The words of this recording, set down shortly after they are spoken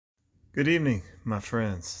Good evening, my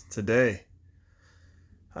friends. Today,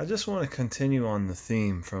 I just want to continue on the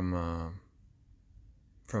theme from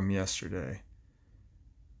yesterday,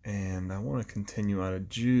 and I want to continue out of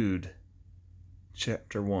Jude,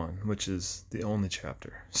 chapter 1, which is the only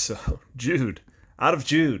chapter. So, Jude, out of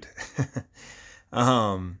Jude,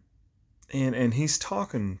 and he's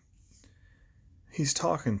talking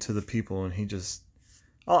to the people, and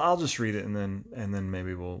I'll just read it, and then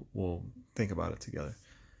maybe we'll think about it together.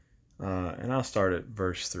 And I'll start at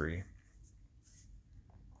verse 3.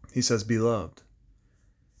 He says, Beloved,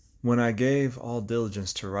 when I gave all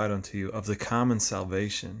diligence to write unto you of the common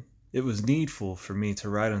salvation, it was needful for me to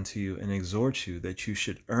write unto you and exhort you that you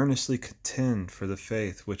should earnestly contend for the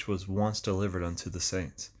faith which was once delivered unto the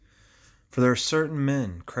saints. For there are certain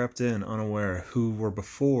men crept in unaware, who were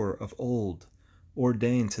before of old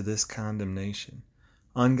ordained to this condemnation,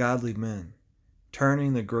 ungodly men,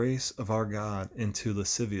 turning the grace of our God into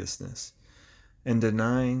lasciviousness, and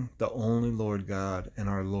denying the only Lord God and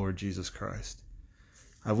our Lord Jesus Christ.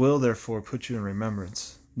 I will therefore put you in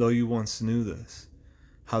remembrance, though you once knew this,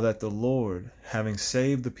 how that the Lord, having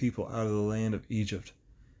saved the people out of the land of Egypt,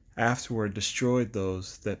 afterward destroyed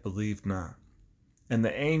those that believed not. And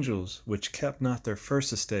the angels, which kept not their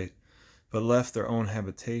first estate, but left their own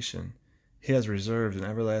habitation, he has reserved in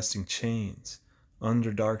everlasting chains,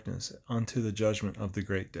 under darkness, unto the judgment of the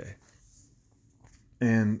great day.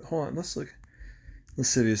 And hold on, let's look.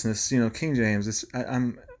 Lasciviousness. King James.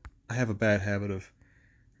 I have a bad habit of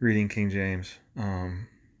reading King James,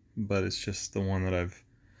 but it's just the one that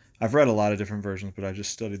I've read a lot of different versions, but I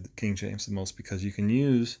just studied the King James the most because you can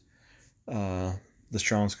use the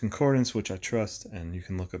Strong's Concordance, which I trust, and you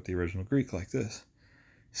can look up the original Greek like this.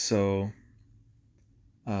 So,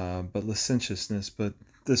 but licentiousness. But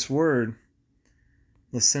this word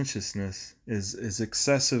licentiousness is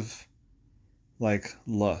excessive, like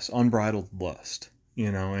lust, unbridled lust,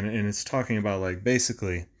 and it's talking about like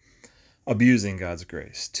basically abusing God's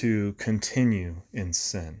grace to continue in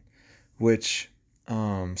sin, which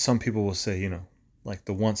some people will say, like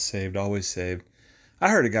the once saved, always saved. I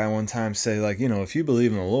heard a guy one time say, like, if you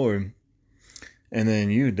believe in the Lord and then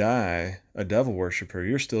you die a devil worshiper,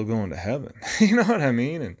 you're still going to heaven. You know what I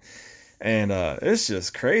mean? And it's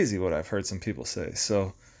just crazy what I've heard some people say.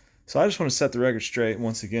 So I just want to set the record straight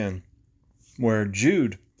once again, where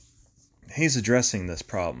Jude, he's addressing this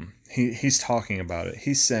problem. He's talking about it.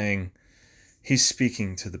 He's saying, he's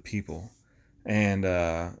speaking to the people, and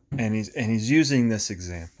he's using this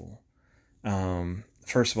example.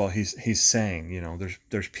 First of all, he's saying,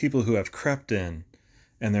 there's people who have crept in,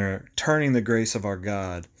 and they're turning the grace of our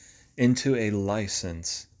God into a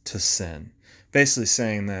license to sin. Basically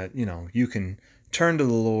saying that, you can turn to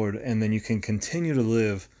the Lord and then you can continue to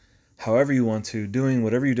live however you want to, doing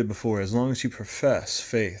whatever you did before, as long as you profess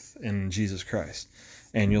faith in Jesus Christ,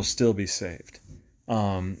 and you'll still be saved.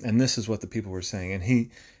 And this is what the people were saying. And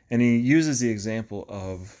he uses the example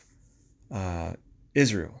of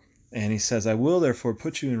Israel. And he says, I will therefore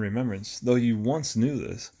put you in remembrance, though you once knew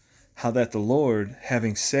this, how that the Lord,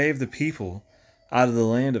 having saved the people out of the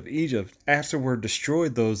land of Egypt, afterward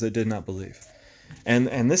destroyed those that did not believe.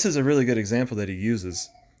 And this is a really good example that he uses.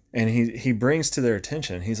 And he brings to their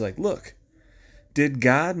attention. He's like, look, did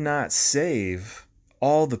God not save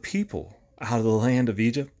all the people out of the land of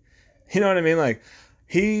Egypt? You know what I mean? Like,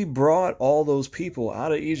 he brought all those people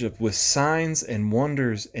out of Egypt with signs and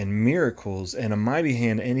wonders and miracles and a mighty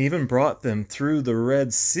hand, and even brought them through the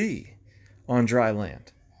Red Sea on dry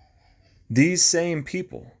land. These same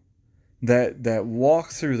people that walk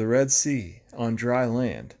through the Red Sea on dry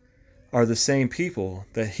land are the same people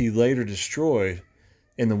that he later destroyed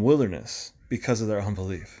in the wilderness because of their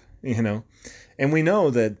unbelief, And we know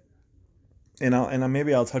that, and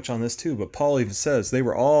maybe I'll touch on this too, but Paul even says they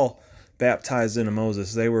were all baptized into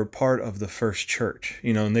Moses. They were part of the first church,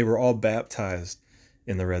 and they were all baptized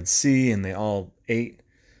in the Red Sea, and they all ate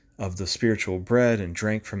of the spiritual bread and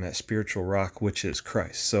drank from that spiritual rock, which is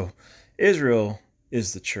Christ. So Israel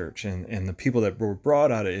is the church, and the people that were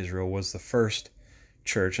brought out of Israel was the first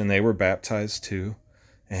church, and they were baptized too,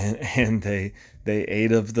 and they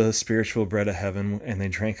ate of the spiritual bread of heaven, and they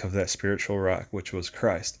drank of that spiritual rock, which was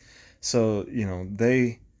Christ. So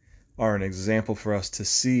they are an example for us to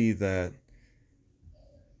see that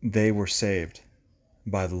they were saved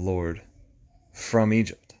by the Lord from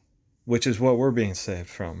Egypt, which is what we're being saved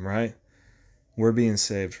from, right? We're being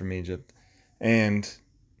saved from Egypt, and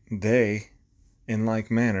they, in like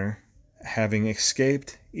manner, having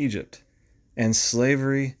escaped Egypt and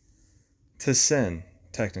slavery to sin,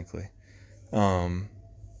 technically,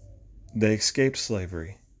 they escaped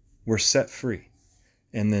slavery, were set free,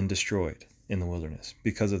 and then destroyed in the wilderness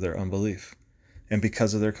because of their unbelief and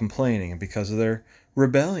because of their complaining and because of their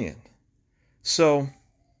rebellion. So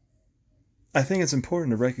I think it's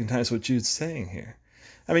important to recognize what Jude's saying here.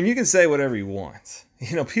 I mean, you can say whatever you want.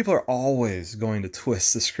 People are always going to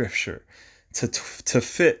twist the scripture to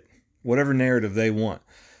fit whatever narrative they want.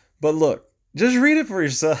 But look, just read it for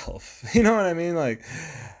yourself. You know what I mean? Like,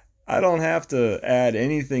 I don't have to add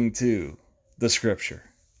anything to the scripture.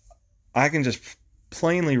 I can just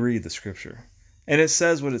plainly read the scripture, and it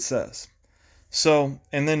says what it says. So,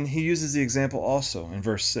 and then he uses the example also in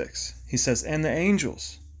verse 6. He says, "And the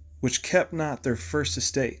angels, which kept not their first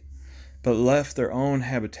estate, but left their own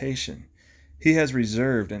habitation, he has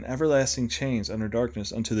reserved in everlasting chains under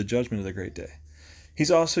darkness unto the judgment of the great day."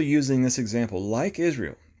 He's also using this example like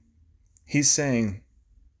Israel. He's saying,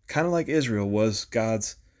 kind of like Israel was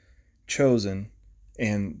God's chosen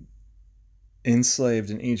and enslaved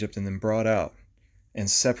in Egypt and then brought out and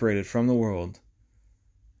separated from the world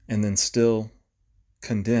and then still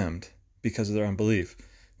condemned because of their unbelief.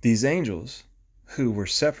 These angels who were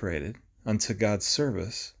separated unto God's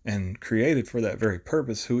service and created for that very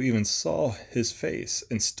purpose, who even saw his face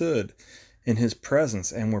and stood in his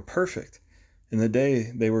presence and were perfect in the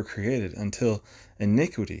day they were created until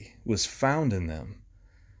iniquity was found in them,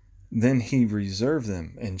 then he reserved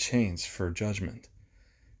them in chains for judgment.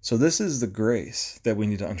 So this is the grace that we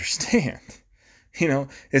need to understand.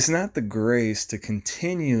 It's not the grace to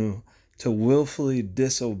continue to willfully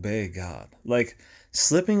disobey God. Like,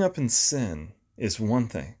 slipping up in sin is one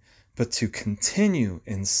thing, but to continue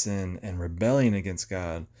in sin and rebellion against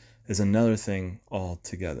God is another thing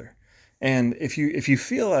altogether. And if you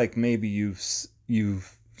feel like maybe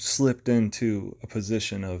you've slipped into a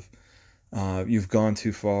position of you've gone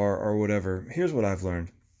too far or whatever, here's what I've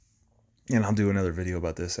learned. And I'll do another video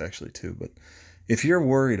about this actually too. But if you're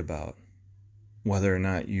worried about whether or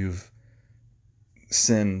not you've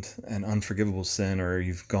sinned an unforgivable sin, or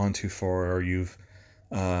you've gone too far, or you've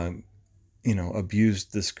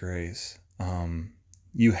abused this grace,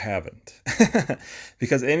 you haven't.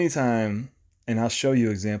 Because anytime, and I'll show you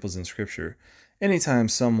examples in Scripture, anytime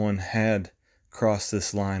someone had crossed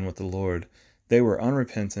this line with the Lord, they were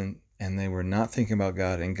unrepentant and they were not thinking about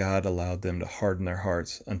God, and God allowed them to harden their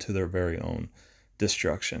hearts unto their very own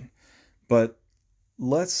destruction. But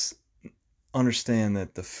let's understand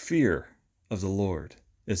that the fear of the Lord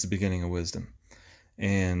is the beginning of wisdom.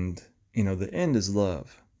 And, the end is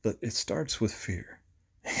love, but it starts with fear.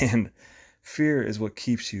 And fear is what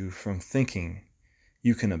keeps you from thinking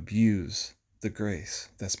you can abuse the grace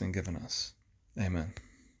that's been given us. Amen.